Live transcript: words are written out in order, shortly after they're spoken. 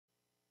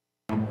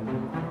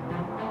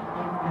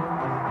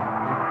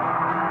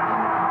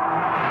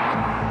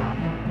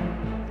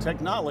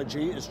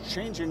Technology is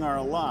changing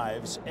our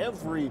lives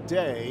every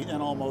day in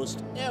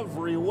almost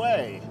every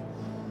way.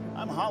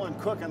 I'm Holland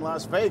Cooke in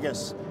Las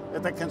Vegas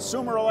at the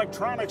Consumer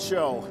Electronics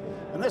Show,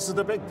 and this is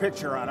the big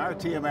picture on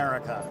RT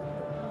America.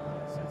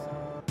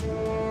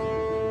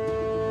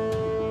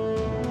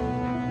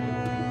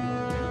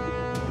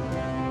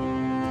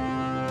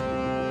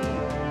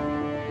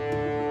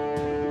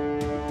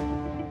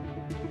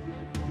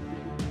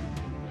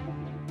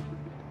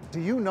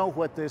 Do you know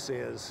what this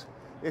is?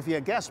 If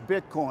you guess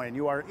Bitcoin,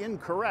 you are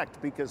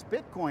incorrect because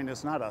Bitcoin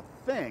is not a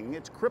thing,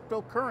 it's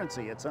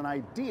cryptocurrency, it's an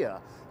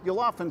idea. You'll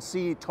often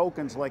see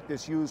tokens like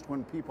this used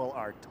when people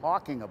are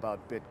talking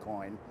about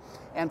Bitcoin.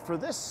 And for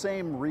this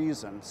same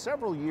reason,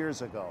 several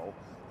years ago,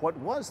 what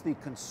was the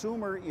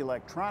Consumer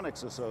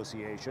Electronics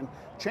Association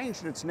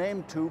changed its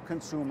name to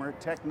Consumer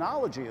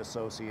Technology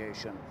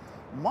Association.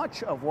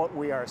 Much of what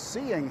we are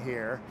seeing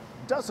here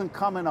doesn't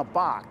come in a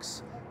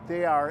box.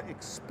 They are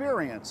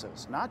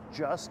experiences, not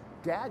just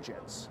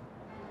gadgets.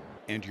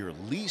 And your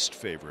least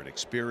favorite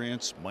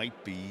experience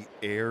might be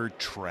air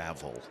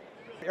travel.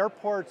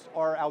 Airports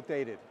are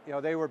outdated.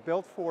 They were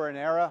built for an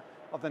era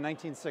of the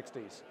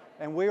 1960s,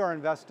 and we are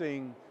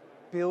investing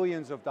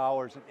billions of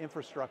dollars in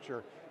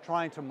infrastructure,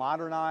 trying to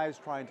modernize,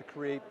 trying to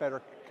create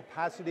better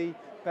capacity,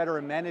 better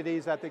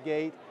amenities at the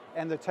gate,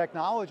 and the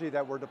technology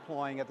that we're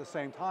deploying at the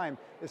same time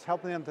is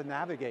helping them to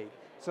navigate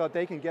so that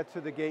they can get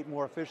to the gate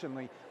more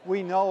efficiently.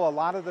 We know a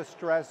lot of the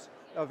stress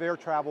of air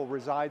travel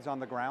resides on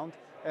the ground,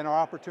 and our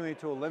opportunity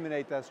to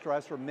eliminate that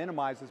stress or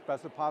minimize as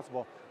best as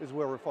possible is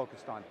where we're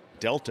focused on.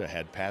 Delta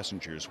had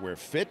passengers wear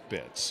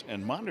Fitbits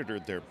and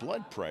monitored their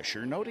blood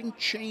pressure, noting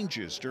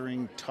changes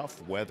during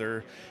tough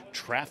weather,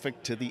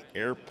 traffic to the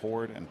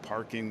airport and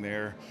parking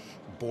there,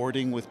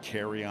 boarding with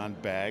carry-on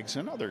bags,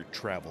 and other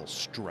travel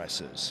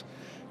stresses.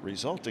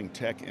 Resulting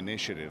tech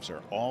initiatives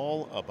are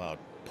all about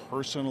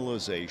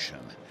personalization.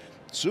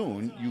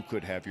 Soon, you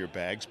could have your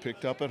bags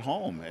picked up at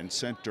home and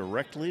sent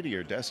directly to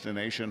your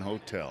destination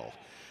hotel.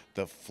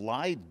 The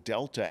Fly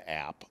Delta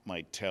app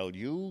might tell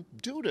you,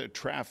 due to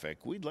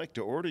traffic, we'd like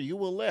to order you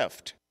a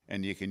lift.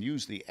 And you can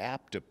use the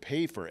app to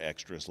pay for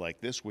extras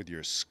like this with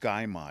your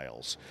Sky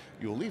Miles.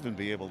 You'll even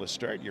be able to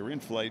start your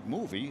in-flight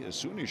movie as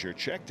soon as you're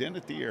checked in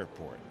at the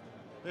airport.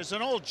 There's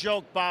an old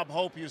joke Bob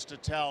Hope used to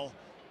tell.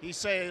 He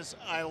says,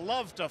 I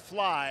love to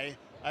fly.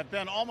 I've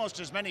been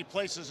almost as many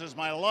places as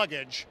my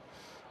luggage.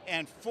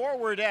 And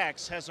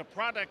ForwardX has a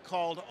product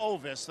called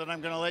Ovis that I'm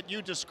going to let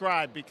you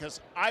describe because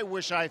I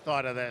wish I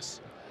thought of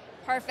this.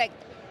 Perfect,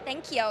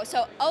 thank you.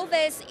 So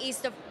Ovis is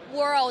the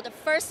world's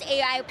first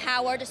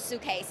AI-powered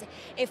suitcase.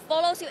 It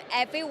follows you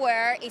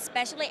everywhere,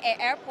 especially at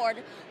airport.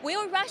 When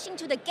you're rushing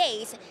to the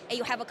gates and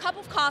you have a cup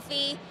of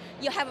coffee,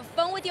 you have a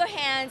phone with your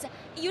hands,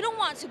 you don't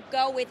want to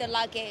go with the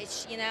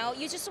luggage,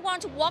 you just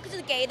want to walk to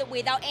the gate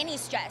without any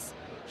stress.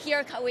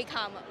 Here we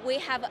come, we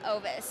have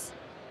Ovis.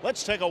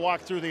 Let's take a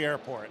walk through the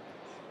airport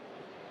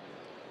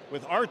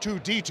with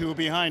R2-D2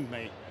 behind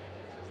me.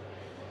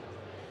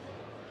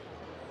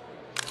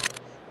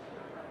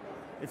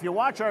 If you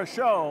watch our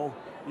show,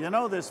 you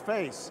know this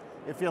face.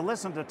 If you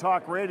listen to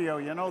talk radio,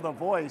 you know the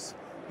voice.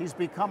 He's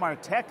become our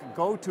tech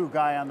go-to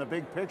guy on the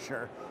big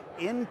picture.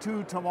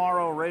 Into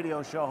Tomorrow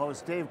radio show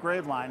host Dave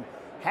Graveline.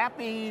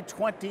 Happy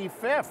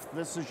 25th.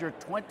 This is your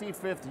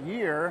 25th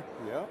year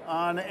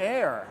on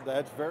air.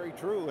 That's very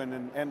true,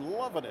 and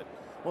loving it.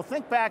 Well,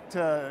 think back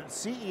to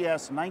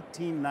CES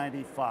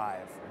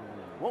 1995.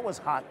 What was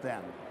hot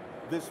then?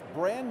 This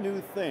brand new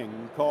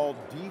thing called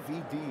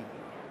DVD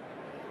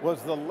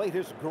was the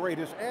latest,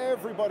 greatest.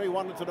 Everybody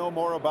wanted to know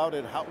more about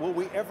it. How, will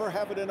we ever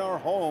have it in our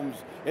homes?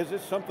 Is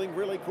this something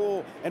really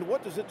cool? And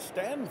what does it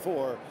stand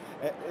for?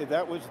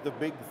 That was the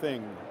big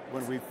thing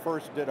when we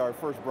first did our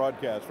first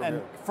broadcast from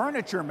here.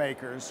 Furniture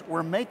makers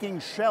were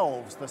making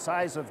shelves the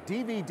size of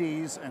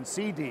DVDs and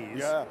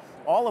CDs,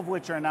 all of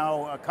which are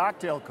now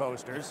cocktail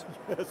coasters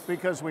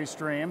because we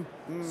stream.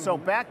 So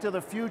back to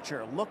the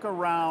future, look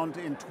around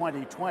in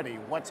 2020,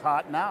 what's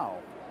hot now?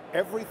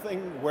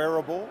 Everything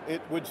wearable,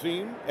 it would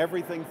seem,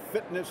 everything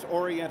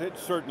fitness-oriented,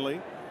 certainly.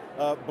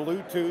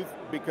 Bluetooth,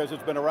 because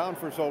it's been around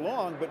for so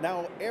long, but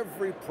now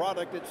every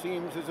product, it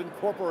seems, is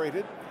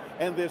incorporated.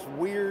 And this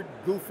weird,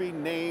 goofy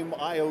name,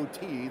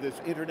 IoT, this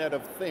Internet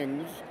of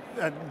Things.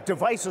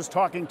 Devices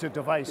talking to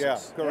devices. Yeah,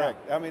 correct.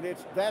 Yeah. I mean,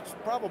 that's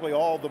probably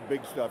all the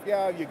big stuff.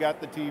 Yeah, you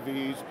got the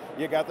TVs,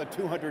 you got the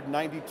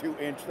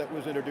 292-inch that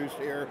was introduced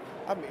here.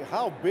 I mean,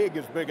 how big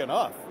is big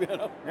enough?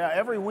 Yeah,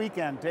 every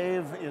weekend,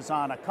 Dave is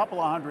on a couple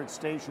of hundred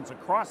stations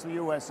across the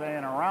USA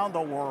and around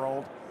the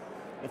world.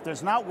 If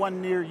there's not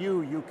one near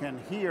you, you can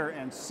hear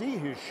and see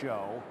his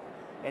show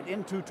at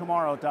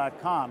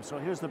intotomorrow.com. So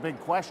here's the big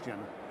question.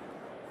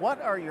 What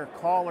are your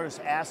callers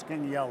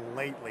asking you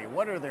lately?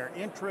 What are their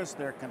interests,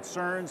 their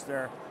concerns,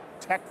 their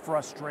tech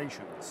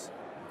frustrations?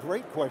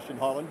 Great question,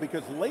 Holland,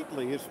 because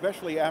lately,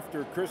 especially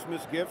after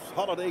Christmas gifts,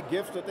 holiday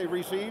gifts that they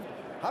received,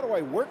 how do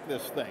I work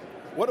this thing?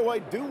 What do I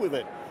do with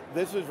it?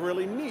 This is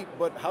really neat,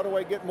 but how do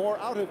I get more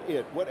out of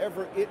it?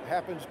 Whatever it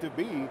happens to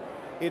be,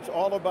 it's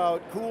all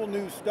about cool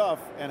new stuff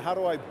and how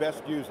do I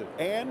best use it?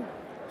 And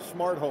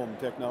smart home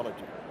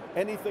technology.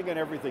 anything and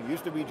everything.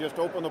 Used to be just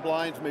open the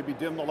blinds, maybe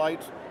dim the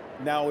lights.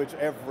 Now it's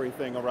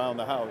everything around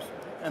the house.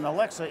 And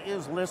Alexa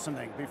is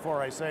listening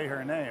before I say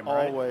her name,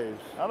 right? Always.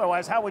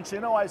 Otherwise, how would she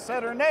know I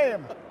said her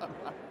name?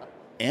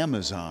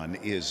 Amazon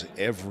is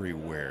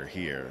everywhere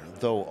here,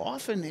 though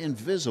often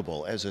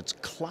invisible as its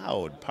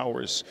cloud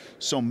powers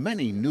so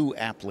many new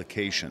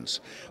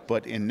applications.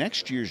 But in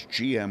next year's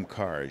GM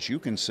cars, you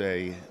can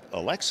say,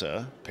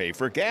 Alexa, pay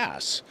for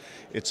gas.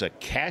 It's a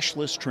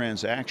cashless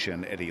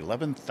transaction at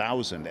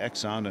 11,000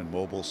 Exxon and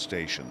Mobil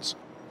stations.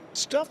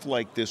 Stuff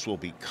like this will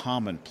be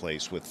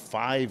commonplace with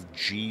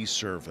 5G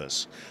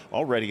service,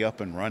 already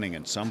up and running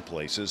in some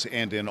places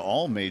and in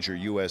all major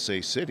USA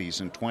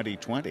cities in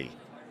 2020.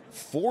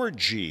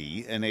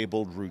 4G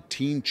enabled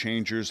routine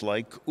changers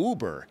like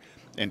Uber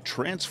and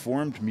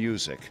transformed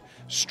music,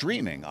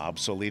 streaming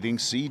obsoleting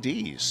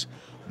CDs.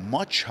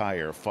 Much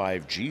higher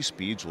 5G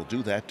speeds will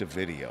do that to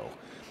video.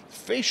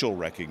 Facial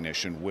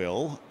recognition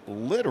will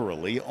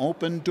literally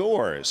open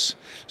doors.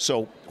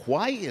 So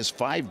why is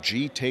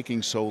 5G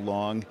taking so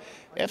long?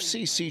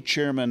 FCC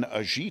Chairman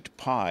Ajit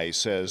Pai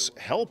says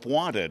help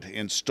wanted,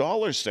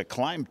 installers to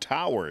climb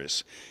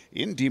towers,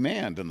 in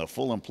demand in the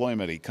full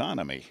employment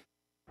economy.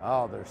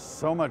 Oh, there's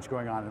so much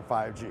going on in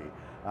 5G.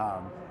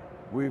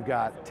 We've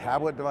got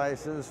tablet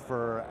devices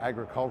for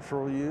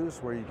agricultural use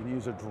where you can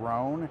use a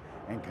drone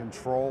and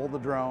control the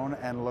drone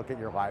and look at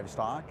your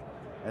livestock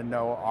and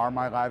know, are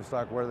my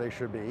livestock where they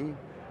should be?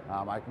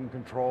 I can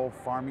control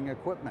farming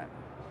equipment.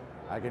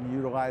 I can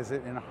utilize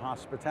it in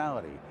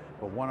hospitality.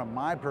 But one of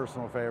my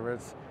personal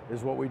favorites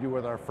is what we do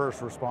with our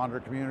first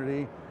responder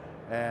community,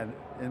 and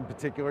in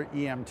particular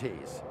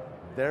EMTs.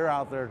 They're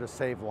out there to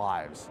save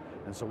lives.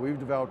 And so we've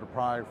developed a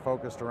product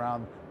focused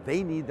around,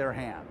 they need their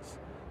hands.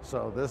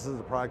 So this is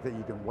a product that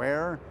you can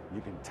wear,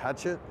 you can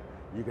touch it,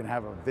 you can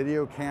have a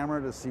video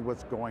camera to see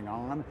what's going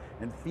on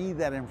and feed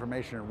that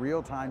information in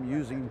real time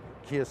using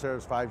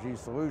Kyocera's 5G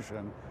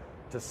solution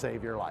to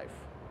save your life.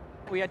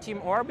 We are Team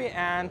Orbi,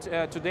 and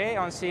today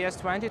on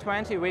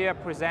CES2020 we are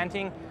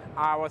presenting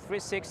our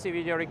 360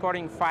 video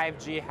recording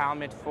 5G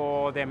helmet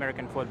for the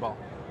American football.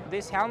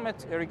 This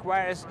helmet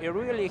requires a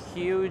really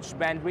huge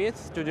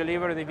bandwidth to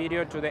deliver the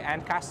video to the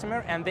end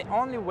customer, and the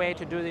only way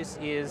to do this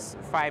is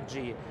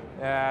 5G.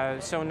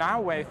 So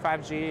now where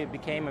 5G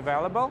became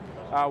available,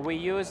 we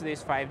use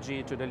this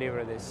 5G to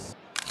deliver this.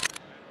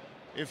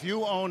 If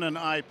you own an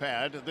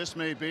iPad, this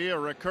may be a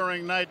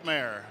recurring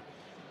nightmare.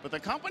 But the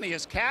company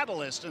is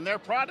Catalyst, and their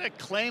product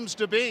claims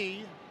to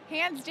be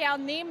hands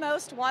down the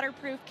most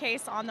waterproof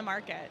case on the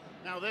market.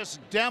 Now this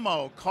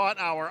demo caught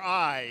our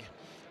eye,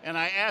 and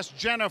I asked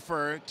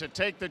Jennifer to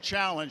take the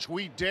challenge.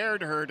 We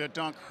dared her to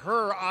dunk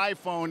her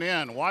iPhone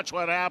in. Watch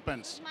what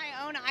happens.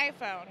 My own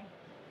iPhone.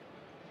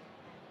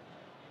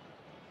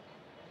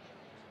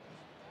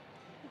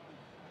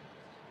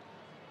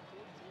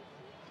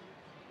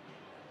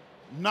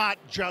 Not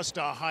just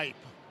a hype.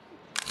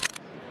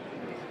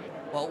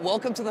 Well,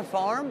 welcome to the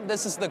farm.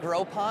 This is the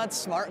GrowPod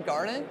Smart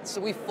Garden. So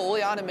we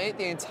fully automate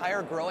the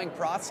entire growing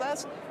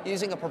process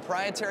using a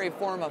proprietary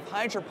form of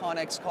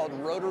hydroponics called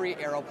rotary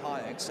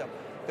aeroponics. So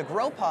the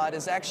GrowPod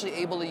is actually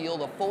able to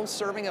yield a full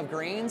serving of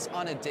greens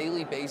on a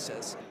daily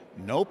basis.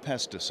 No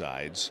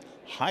pesticides,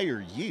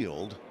 higher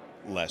yield,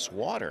 less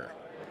water.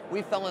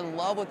 We fell in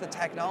love with the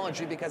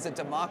technology because it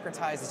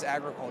democratizes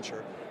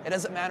agriculture. It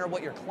doesn't matter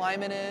what your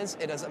climate is,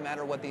 it doesn't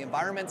matter what the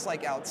environment's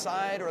like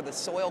outside or the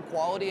soil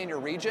quality in your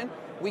region.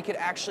 We could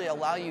actually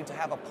allow you to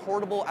have a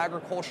portable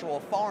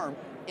agricultural farm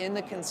in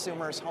the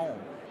consumer's home.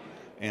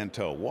 And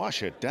to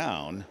wash it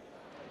down,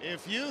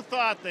 if you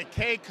thought the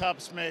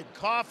K-Cups made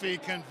coffee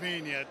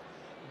convenient,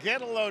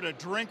 get a load of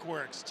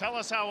DrinkWorks. Tell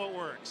us how it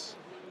works.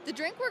 The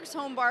DrinkWorks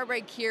Home Bar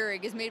by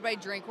Keurig is made by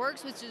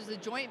DrinkWorks, which is a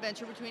joint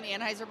venture between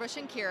Anheuser-Busch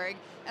and Keurig.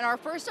 And our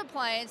first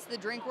appliance, the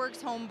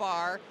DrinkWorks Home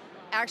Bar,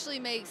 actually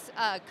makes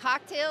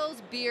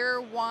cocktails,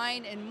 beer,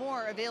 wine, and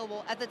more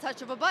available at the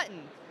touch of a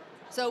button.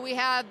 So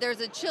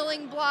there's a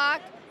chilling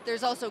block,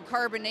 there's also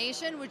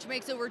carbonation, which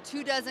makes over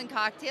 24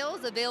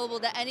 cocktails available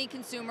to any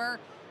consumer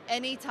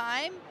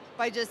anytime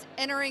by just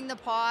entering the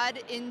pod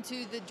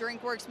into the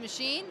DrinkWorks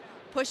machine,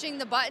 pushing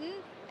the button,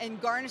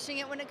 and garnishing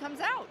it when it comes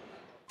out.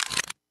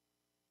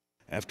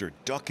 after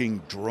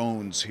ducking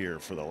drones here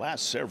for the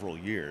last several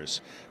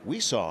years, we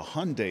saw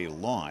Hyundai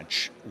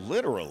launch,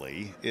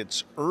 literally,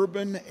 its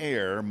urban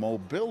air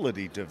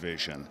mobility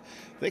division.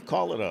 They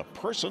call it a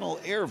personal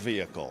air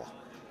vehicle,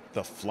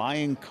 the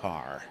flying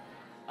car.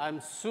 I'm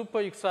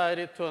super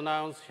excited to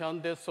announce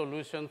Hyundai's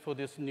solution for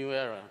this new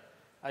era.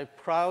 I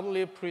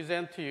proudly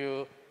present to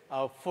you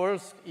our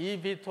first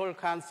eVTOL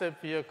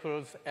concept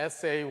vehicles,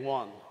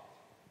 SA1.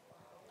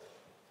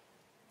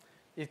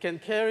 It can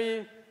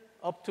carry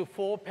up to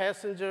 4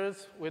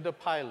 passengers with a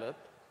pilot,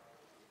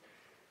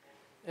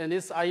 and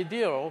it's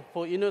ideal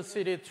for inner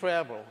city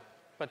travel,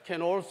 but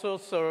can also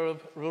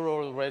serve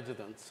rural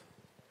residents.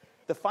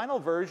 The final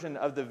version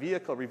of the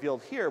vehicle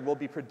revealed here will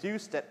be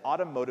produced at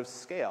automotive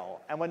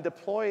scale, and when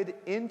deployed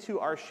into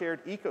our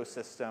shared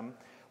ecosystem,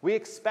 we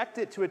expect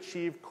it to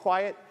achieve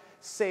quiet,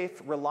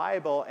 safe,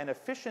 reliable, and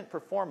efficient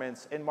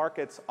performance in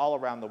markets all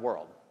around the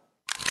world.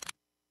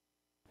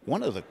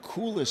 One of the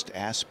coolest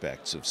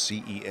aspects of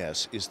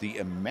CES is the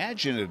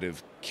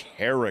imaginative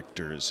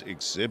characters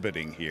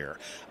exhibiting here.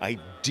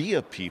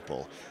 Idea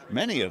people,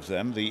 many of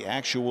them the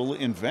actual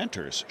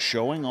inventors,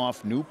 showing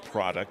off new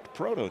product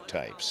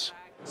prototypes.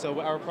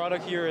 So our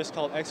product here is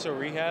called Exo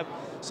Rehab.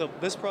 So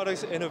this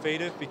product is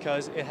innovative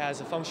because it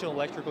has a functional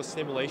electrical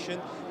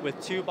stimulation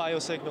with two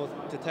biosignal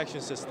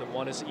detection systems.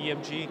 One is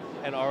EMG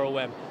and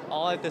ROM,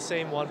 all at the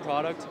same one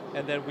product,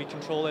 and then we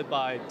control it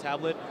by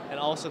tablet, and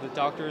also the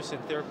doctors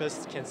and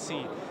therapists can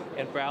see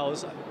and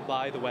browse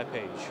by the web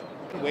page.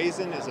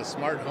 Wayzen is a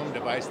smart home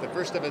device, the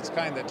first of its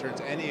kind that turns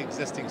any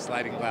existing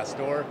sliding glass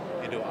door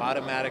into an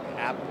automatic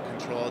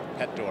app-controlled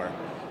pet door.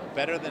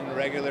 Better than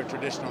regular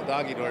traditional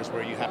doggy doors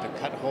where you have to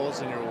cut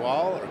holes in your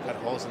wall or cut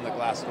holes in the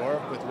glass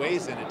door. With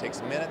Wayzen, it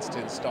takes minutes to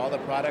install the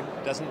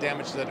product, doesn't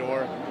damage the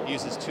door,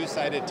 uses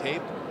two-sided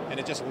tape, and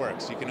it just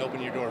works. You can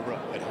open your door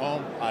at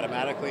home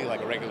automatically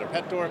like a regular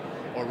pet door,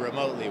 or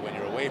remotely when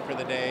you're away for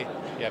the day,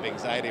 you have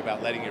anxiety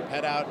about letting your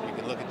pet out, you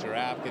can look at your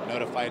app, get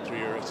notified through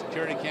your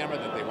security camera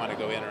that they want to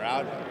go in or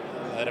out,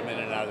 let them in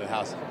and out of the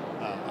house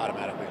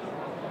automatically.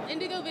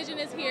 Indigo Vision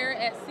is here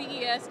at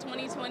CES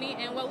 2020,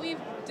 and what we've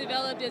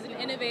developed is an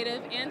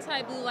innovative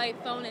anti-blue light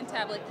phone and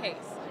tablet case.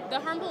 The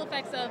harmful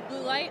effects of blue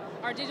light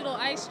are digital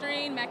eye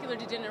strain, macular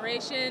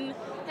degeneration,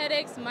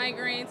 headaches,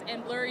 migraines,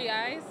 and blurry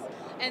eyes.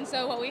 And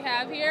so what we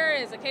have here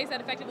is a case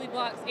that effectively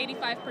blocks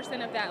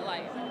 85% of that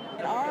light.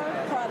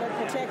 Our product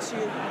protects you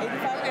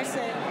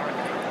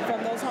 85%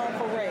 from those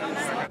harmful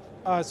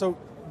rays. So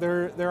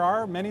there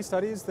are many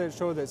studies that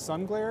show that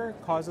sun glare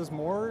causes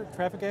more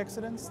traffic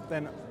accidents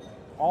than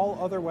all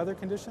other weather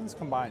conditions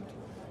combined.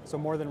 So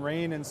more than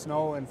rain and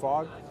snow and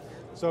fog.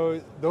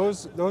 So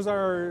those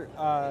are,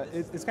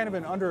 it's kind of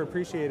an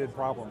underappreciated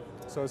problem.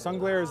 So sun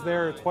glare is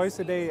there twice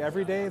a day,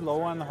 every day, low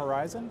on the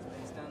horizon,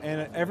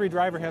 and every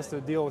driver has to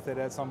deal with it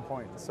at some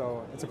point.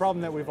 So it's a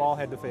problem that we've all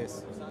had to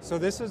face. So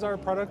this is our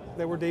product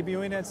that we're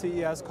debuting at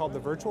CES called the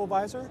Virtual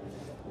Visor.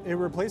 It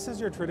replaces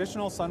your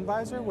traditional sun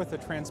visor with a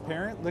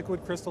transparent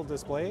liquid crystal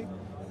display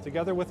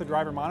together with a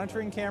driver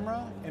monitoring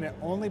camera, and it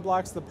only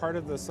blocks the part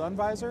of the sun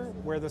visor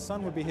where the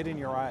sun would be hitting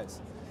your eyes.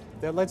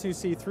 That lets you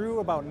see through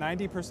about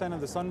 90% of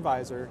the sun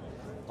visor,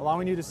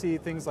 allowing you to see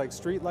things like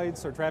street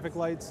lights or traffic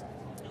lights,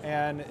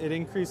 and it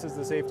increases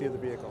the safety of the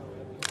vehicle.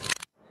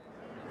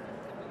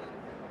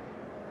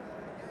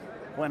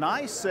 When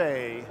I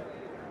say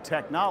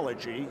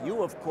technology,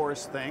 you of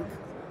course think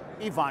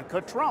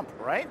Ivanka Trump,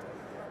 right?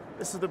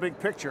 This is the big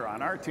picture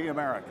on RT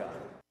America.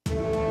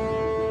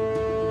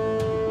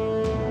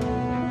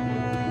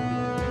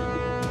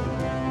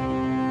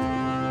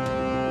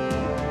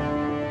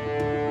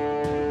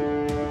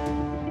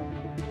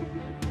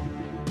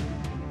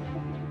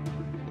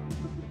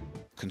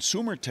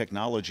 Consumer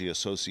Technology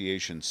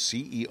Association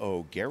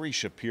CEO Gary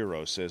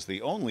Shapiro says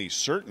the only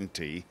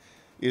certainty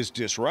is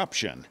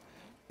disruption.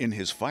 In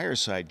his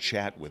fireside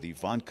chat with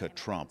Ivanka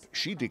Trump,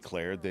 she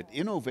declared that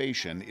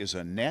innovation is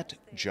a net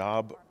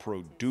job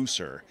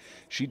producer.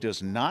 She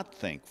does not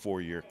think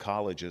four-year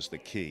college is the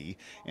key,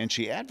 and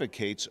she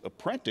advocates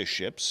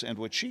apprenticeships and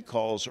what she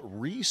calls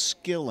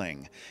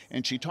reskilling.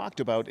 And she talked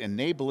about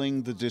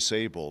enabling the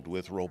disabled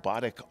with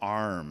robotic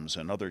arms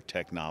and other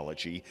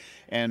technology,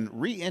 and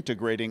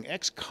reintegrating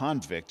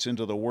ex-convicts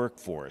into the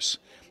workforce.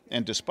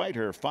 And despite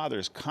her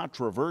father's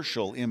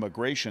controversial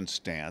immigration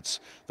stance,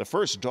 the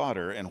first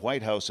daughter and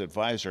White House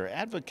advisor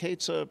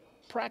advocates a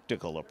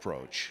practical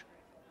approach.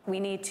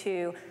 We need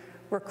to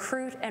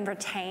recruit and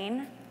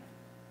retain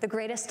the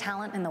greatest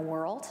talent in the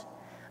world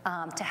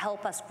to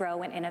help us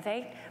grow and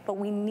innovate, but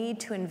we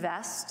need to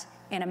invest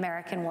in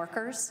American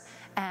workers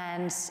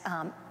and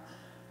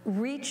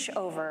reach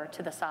over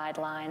to the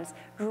sidelines,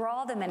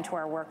 draw them into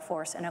our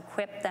workforce, and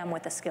equip them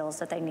with the skills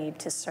that they need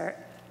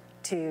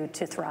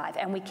to thrive.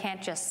 And we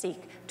can't just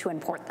seek to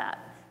import that.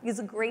 Because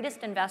the greatest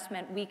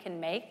investment we can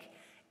make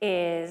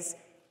is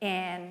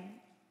in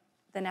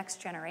the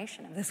next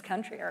generation of this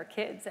country, our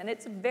kids. And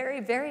it's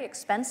very, very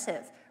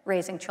expensive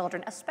raising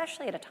children,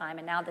 especially at a time,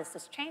 and now this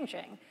is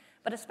changing,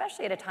 but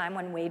especially at a time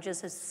when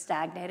wages has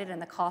stagnated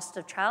and the cost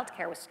of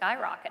childcare was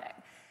skyrocketing.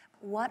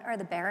 What are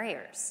the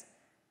barriers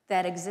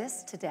that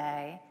exist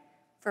today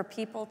for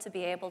people to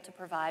be able to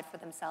provide for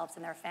themselves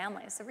and their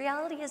families? The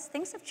reality is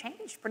things have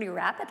changed pretty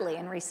rapidly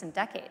in recent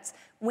decades.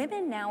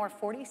 Women now are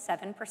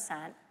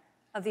 47%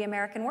 of the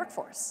American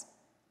workforce.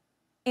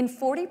 In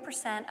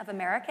 40% of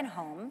American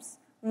homes,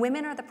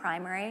 women are the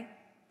primary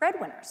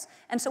breadwinners.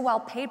 And so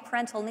while paid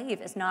parental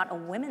leave is not a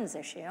women's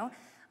issue,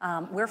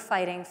 we're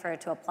fighting for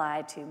it to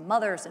apply to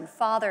mothers and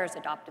fathers,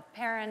 adoptive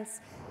parents.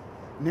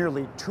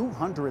 Nearly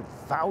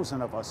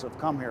 200,000 of us have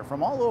come here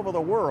from all over the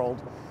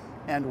world,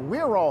 and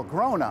we're all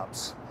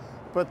grown-ups,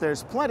 but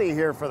there's plenty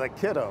here for the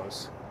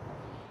kiddos.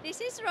 This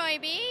is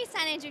Royby. It's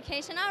an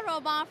educational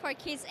robot for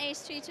kids aged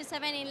 3 to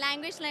 7 in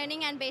language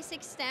learning and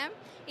basic STEM.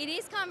 It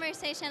is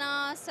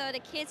conversational, so the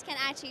kids can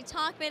actually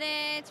talk with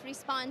it,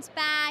 responds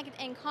back, it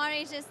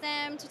encourages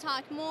them to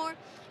talk more.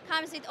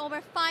 Comes with over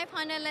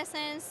 500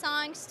 lessons,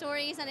 songs,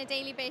 stories on a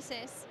daily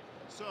basis.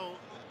 So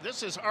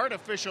This is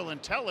artificial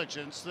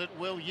intelligence that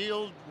will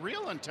yield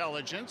real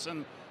intelligence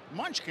and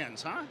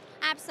munchkins, huh?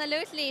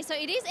 Absolutely. So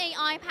it is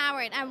AI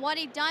powered, and what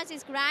it does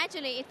is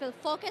gradually it will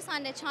focus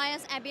on the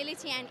child's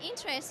ability and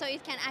interest, so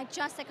it can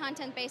adjust the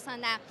content based on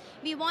that.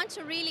 We want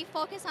to really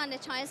focus on the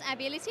child's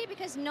ability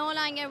because no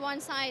longer one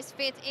size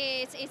fits.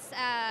 It's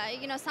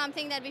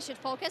something that we should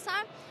focus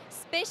on,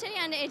 especially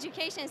on the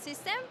education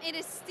system. It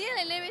is still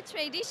a little bit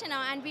traditional,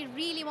 and we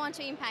really want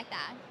to impact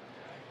that.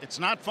 It's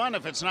not fun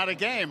if it's not a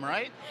game,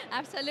 right?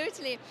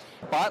 Absolutely.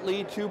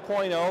 Botley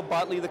 2.0,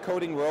 Botley the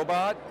coding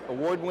robot,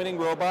 award-winning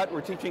robot.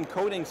 We're teaching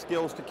coding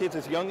skills to kids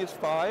as young as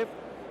 5.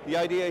 The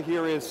idea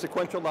here is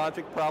sequential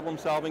logic, problem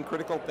solving,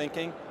 critical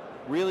thinking,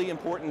 really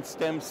important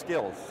STEM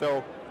skills.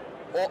 So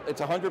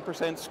it's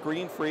 100%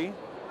 screen-free.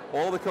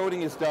 All the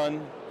coding is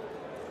done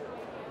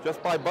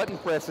just by button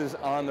presses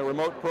on the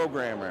remote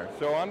programmer.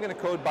 So I'm going to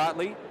code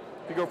Botley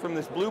to go from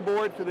this blue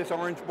board to this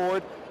orange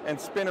board and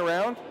spin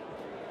around.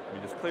 You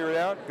just clear it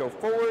out, go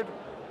forward,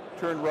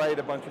 turn right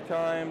a bunch of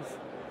times,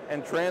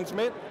 and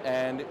transmit.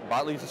 And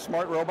Botley's a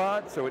smart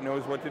robot, so it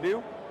knows what to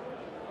do.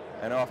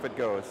 And off it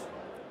goes.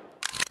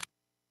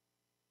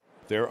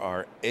 There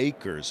are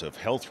acres of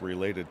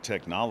health-related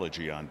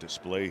technology on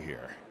display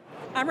here.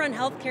 Amron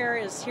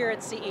Healthcare is here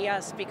at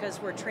CES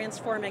because we're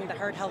transforming the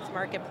heart health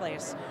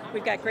marketplace.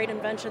 We've got great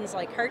inventions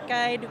like Heart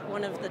Guide,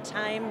 one of the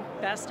Time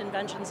Best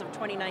Inventions of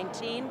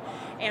 2019,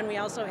 and we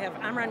also have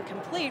Amron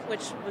Complete,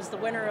 which was the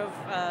winner of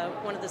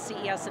one of the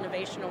CES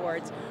Innovation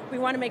Awards. We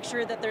want to make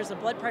sure that there's a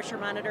blood pressure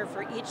monitor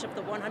for each of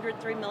the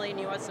 103 million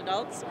US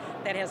adults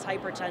that has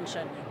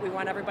hypertension. We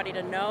want everybody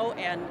to know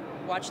and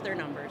watch their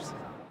numbers.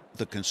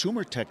 The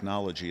Consumer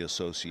Technology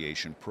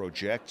Association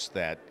projects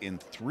that in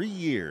 3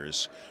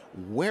 years,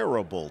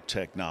 wearable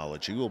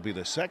technology will be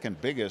the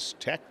second biggest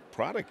tech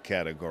product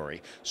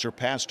category,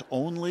 surpassed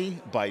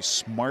only by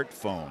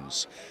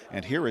smartphones.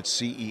 And here at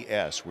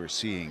CES, we're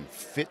seeing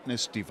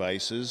fitness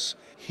devices,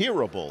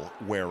 hearable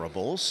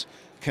wearables,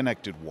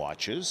 connected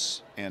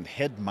watches, and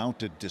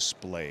head-mounted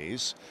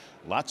displays.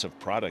 Lots of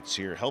products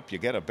here help you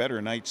get a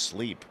better night's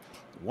sleep.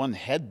 One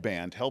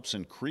headband helps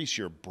increase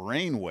your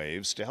brain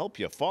waves to help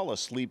you fall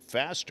asleep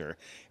faster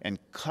and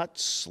cut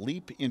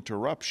sleep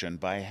interruption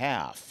by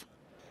half.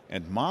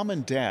 And mom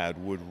and dad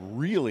would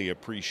really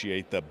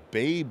appreciate the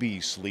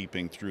baby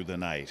sleeping through the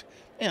night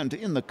and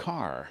in the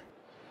car.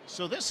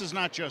 So this is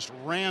not just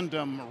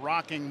random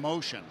rocking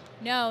motion.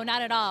 No,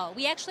 not at all.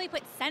 We actually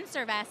put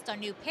sensor vests on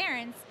new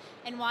parents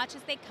and watch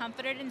as they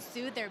comforted and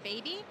soothed their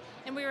baby,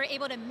 and we were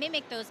able to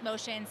mimic those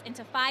motions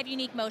into 5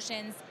 unique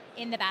motions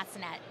in the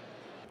bassinet.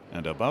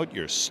 And about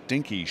your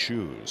stinky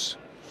shoes.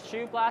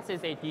 Shoe Blast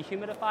is a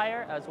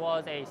dehumidifier as well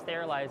as a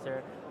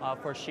sterilizer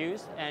for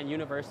shoes and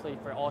universally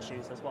for all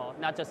shoes as well,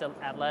 not just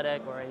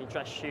athletic or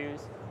dress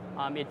shoes.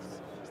 It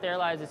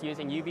sterilizes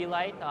using UV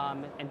light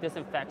and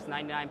disinfects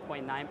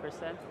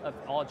 99.9% of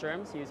all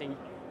germs using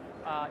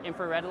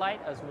infrared light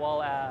as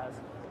well as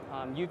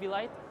UV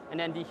light, and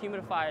then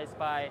dehumidifies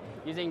by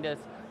using this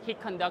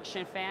heat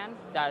conduction fan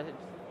that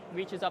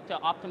reaches up to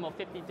optimal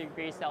 50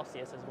 degrees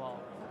Celsius as well.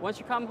 Once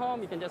you come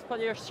home, you can just put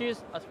your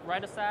shoes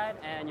right aside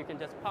and you can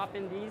just pop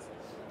in these.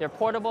 They're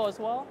portable as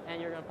well,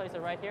 and you're going to place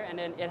it right here. And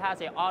then it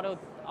has an auto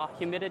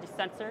humidity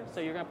sensor, so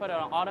you're going to put it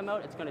on auto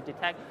mode. It's going to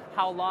detect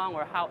how long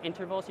or how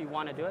intervals you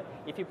want to do it.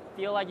 If you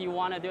feel like you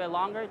want to do it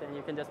longer, then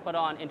you can just put it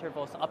on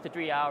intervals up to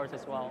 3 hours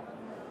as well.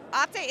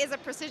 Opte is a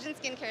precision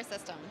skincare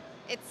system.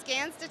 It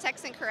scans,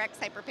 detects, and corrects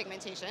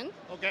hyperpigmentation.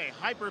 Okay,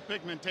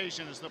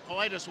 hyperpigmentation is the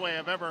politest way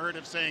I've ever heard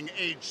of saying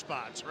age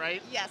spots,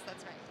 right? Yes,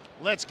 that's right.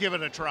 Let's give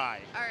it a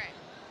try. All right.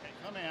 Okay,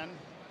 come in.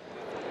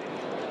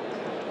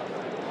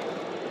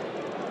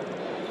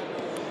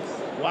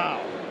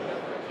 Wow.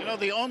 You know,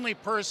 the only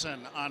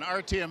person on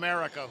RT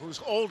America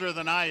who's older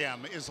than I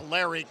am is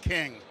Larry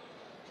King.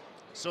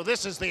 So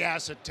this is the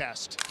acid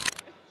test.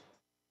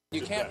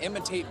 You can't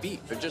imitate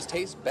beef, it just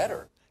tastes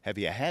better. Have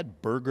you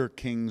had Burger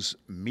King's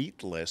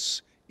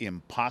meatless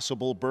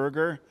Impossible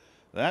Burger?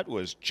 That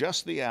was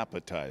just the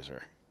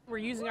appetizer. We're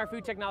using our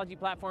food technology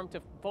platform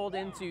to fold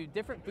into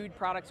different food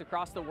products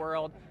across the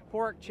world,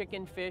 pork,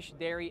 chicken, fish,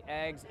 dairy,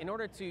 eggs, in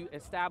order to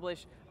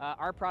establish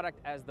our product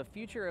as the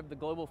future of the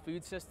global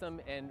food system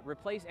and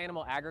replace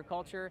animal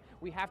agriculture.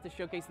 We have to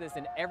showcase this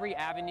in every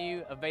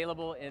avenue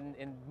available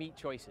in meat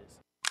choices.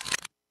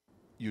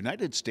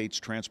 United States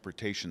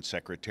Transportation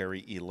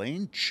Secretary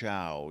Elaine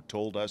Chao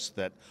told us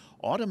that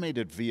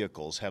automated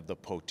vehicles have the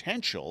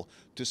potential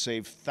to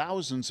save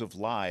thousands of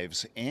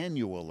lives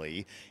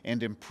annually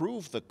and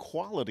improve the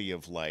quality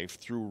of life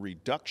through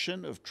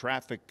reduction of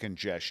traffic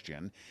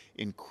congestion,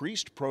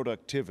 increased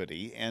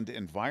productivity, and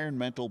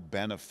environmental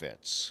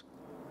benefits.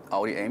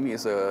 Audi Amy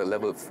is a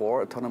level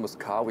 4 autonomous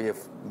car. We have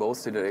both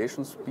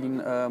situations being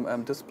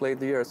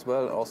displayed here as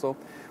well. Also,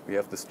 we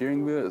have the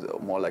steering wheel,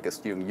 more like a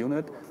steering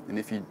unit. And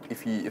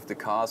if the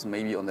car is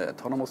maybe on the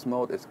autonomous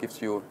mode, it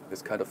gives you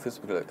this kind of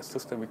physical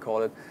assistant, we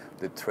call it.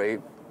 The tray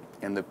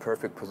in the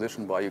perfect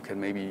position where you can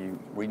maybe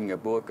reading a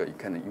book or you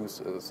can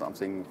use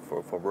something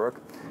for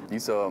work.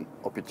 These are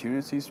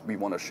opportunities we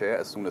want to share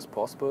as soon as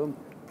possible.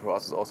 For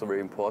us, it's also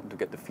very important to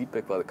get the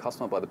feedback by the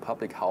customer, by the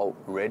public, how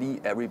ready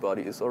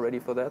everybody is already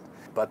for that.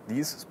 But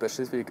these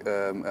specific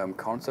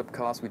concept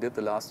cars we did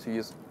the last 2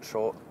 years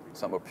show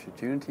some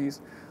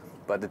opportunities,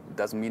 but it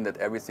doesn't mean that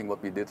everything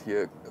what we did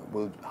here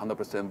will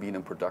 100% be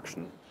in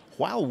production.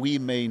 While we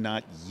may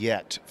not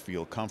yet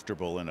feel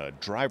comfortable in a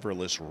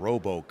driverless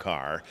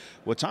robo-car,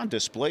 what's on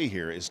display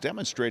here is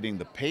demonstrating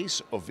the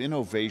pace of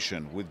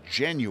innovation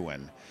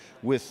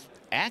with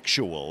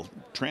actual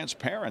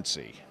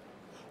transparency.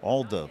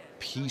 All the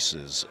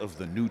pieces of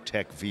the new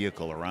tech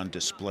vehicle are on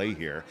display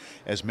here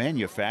as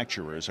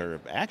manufacturers are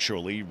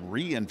actually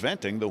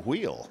reinventing the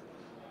wheel.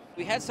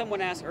 We had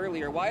someone ask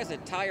earlier, why is a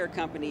tire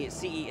company at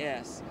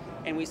CES?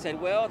 And we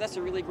said, well, that's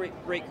a really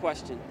great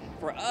question.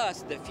 For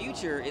us, the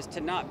future is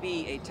to not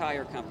be a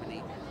tire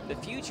company. The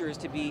future is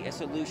to be a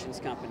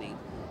solutions company.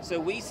 So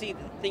we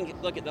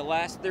look at the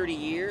last 30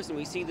 years and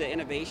we see the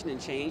innovation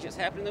and change that's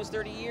happened in those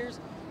 30 years.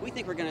 We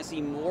think we're going to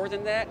see more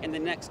than that in the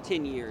next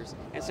 10 years.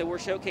 And so we're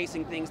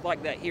showcasing things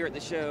like that here at the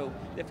show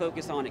that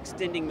focus on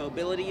extending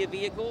mobility of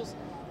vehicles,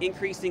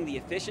 increasing the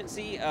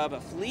efficiency of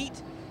a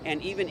fleet,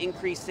 and even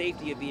increase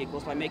safety of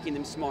vehicles by making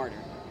them smarter.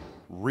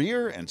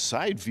 Rear and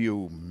side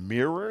view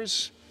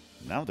mirrors,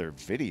 now they're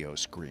video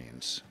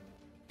screens.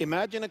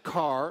 Imagine a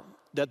car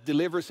that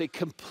delivers a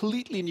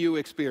completely new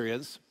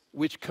experience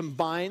which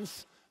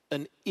combines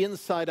an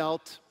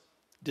inside-out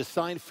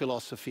design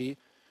philosophy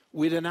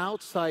with an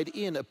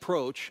outside-in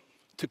approach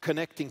to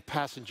connecting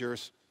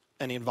passengers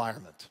and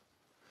environment.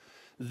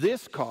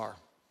 This car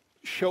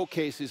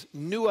showcases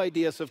new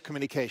ideas of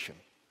communication.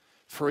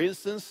 For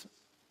instance,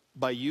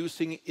 by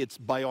using its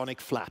bionic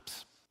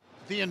flaps.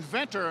 The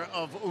inventor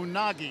of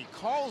Unagi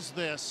calls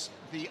this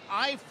the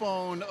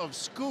iPhone of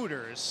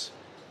scooters,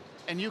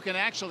 and you can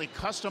actually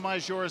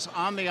customize yours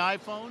on the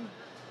iPhone?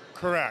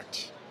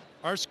 Correct.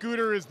 Our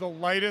scooter is the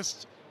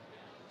lightest,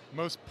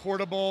 most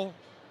portable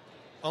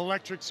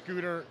electric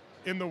scooter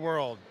in the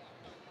world.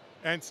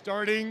 And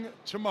starting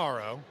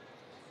tomorrow,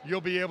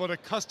 you'll be able to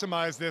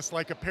customize this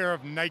like a pair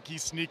of Nike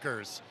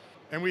sneakers.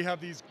 And we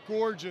have these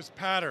gorgeous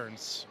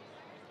patterns.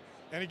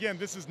 And again,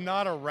 this is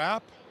not a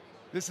wrap.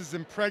 This is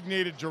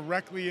impregnated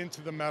directly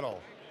into the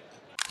metal.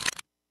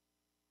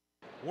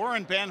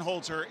 Warren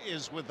Benholzer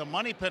is with the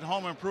Money Pit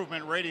Home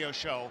Improvement Radio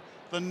Show,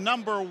 the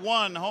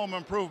 #1 home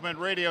improvement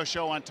radio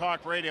show on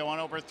talk radio on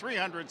over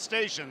 300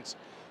 stations.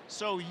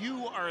 So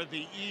you are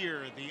the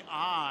ear, the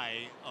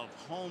eye of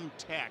home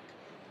tech.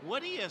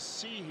 What do you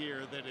see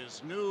here that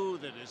is new,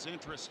 that is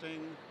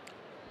interesting?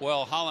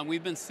 Well, Holland,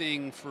 we've been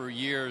seeing for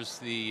years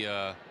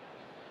the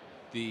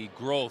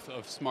growth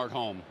of smart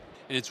home.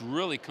 And it's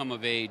really come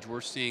of age.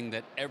 We're seeing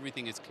that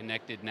everything is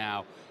connected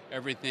now.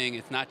 Everything,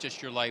 it's not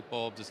just your light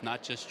bulbs, it's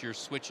not just your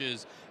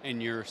switches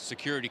and your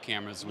security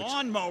cameras.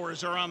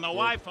 Lawnmowers are on the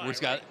Wi-Fi.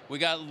 We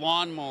got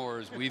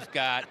lawnmowers, we've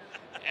got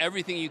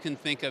everything you can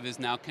think of is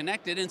now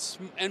connected,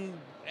 and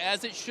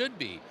as it should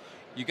be.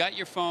 You got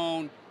your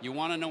phone, you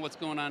want to know what's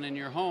going on in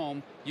your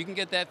home, you can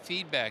get that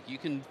feedback. You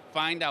can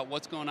find out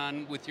what's going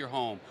on with your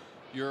home.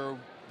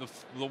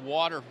 The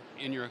water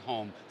in your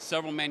home.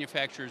 Several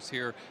manufacturers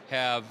here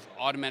have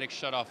automatic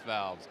shutoff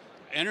valves.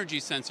 Energy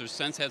sensors.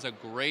 Sense has a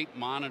great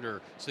monitor,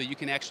 so you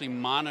can actually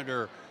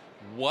monitor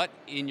what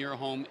in your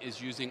home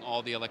is using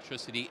all the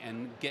electricity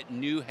and get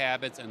new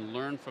habits and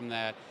learn from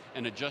that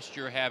and adjust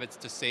your habits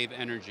to save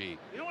energy.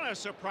 You know what I was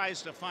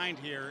surprised to find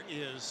here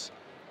is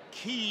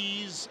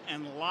keys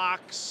and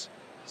locks.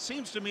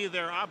 Seems to me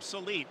they're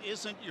obsolete.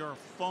 Isn't your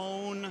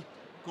phone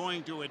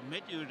going to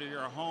admit you to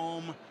your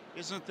home?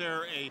 Isn't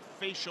there a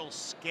facial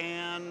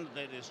scan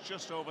that is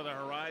just over the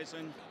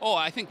horizon? Oh,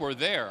 I think we're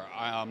there.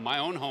 My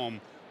own home,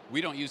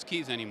 we don't use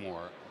keys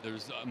anymore.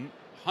 There's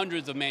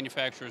hundreds of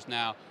manufacturers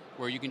now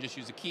where you can just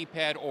use a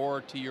keypad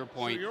or, to your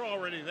point, so you're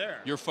already there.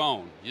 Your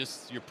phone.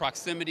 Just your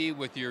proximity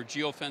with your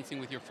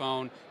geofencing with your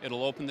phone.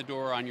 It'll open the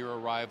door on your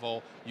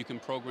arrival. You can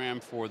program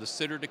for the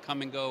sitter to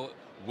come and go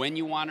when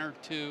you want her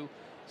to.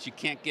 She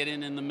can't get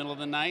in the middle of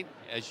the night,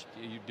 as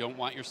you don't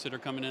want your sitter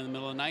coming in the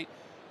middle of the night.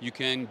 You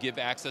can give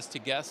access to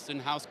guests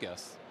and house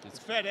guests. The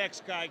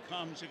FedEx guy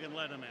comes, you can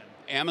let him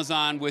in.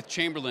 Amazon with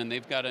Chamberlain,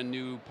 they've got a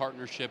new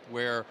partnership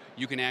where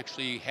you can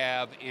actually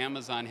have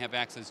Amazon have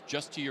access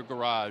just to your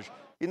garage.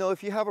 You know,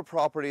 if you have a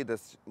property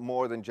that's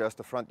more than just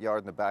the front yard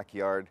and the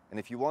backyard, and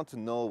if you want to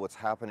know what's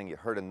happening, you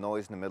heard a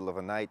noise in the middle of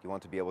the night, you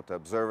want to be able to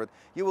observe it,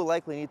 you will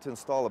likely need to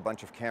install a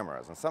bunch of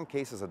cameras, in some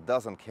cases a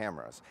dozen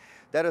cameras.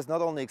 That is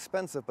not only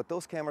expensive, but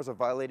those cameras are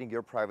violating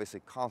your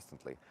privacy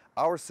constantly.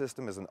 Our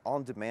system is an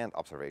on-demand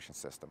observation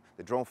system.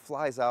 The drone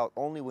flies out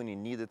only when you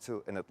need it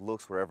to, and it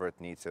looks wherever it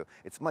needs to.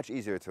 It's much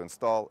easier to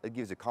install. It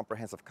gives you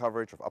comprehensive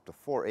coverage of up to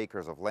 4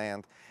 acres of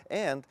land.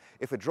 And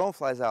if a drone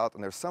flies out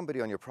and there's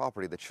somebody on your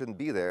property that shouldn't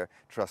be there,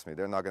 trust me,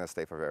 they're not going to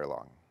stay for very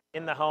long.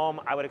 In the home,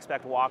 I would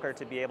expect Walker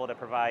to be able to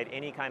provide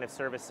any kind of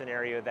service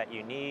scenario that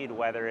you need,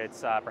 whether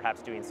it's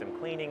perhaps doing some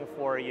cleaning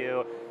for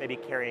you, maybe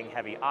carrying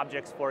heavy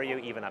objects for you,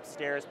 even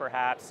upstairs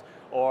perhaps,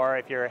 or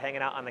if you're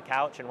hanging out on the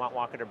couch and want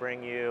Walker to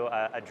bring you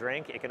a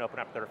drink, it can open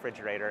up the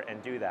refrigerator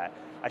and do that.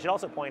 I should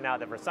also point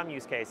out that for some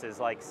use cases,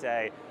 like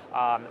say,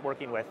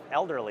 working with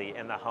elderly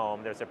in the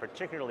home, there's a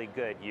particularly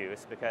good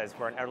use because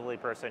for an elderly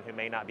person who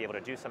may not be able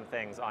to do some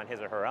things on his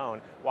or her own,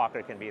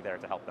 Walker can be there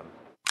to help them.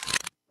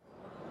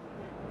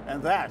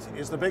 And that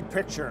is the big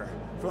picture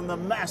from the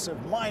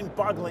massive,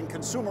 mind-boggling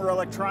Consumer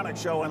Electronics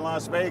Show in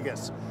Las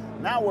Vegas.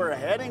 Now we're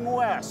heading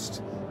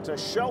west to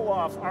show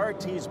off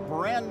RT's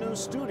brand new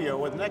studio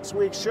with next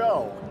week's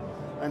show.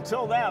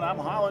 Until then, I'm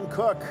Holland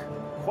Cooke.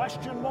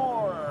 Question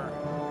more.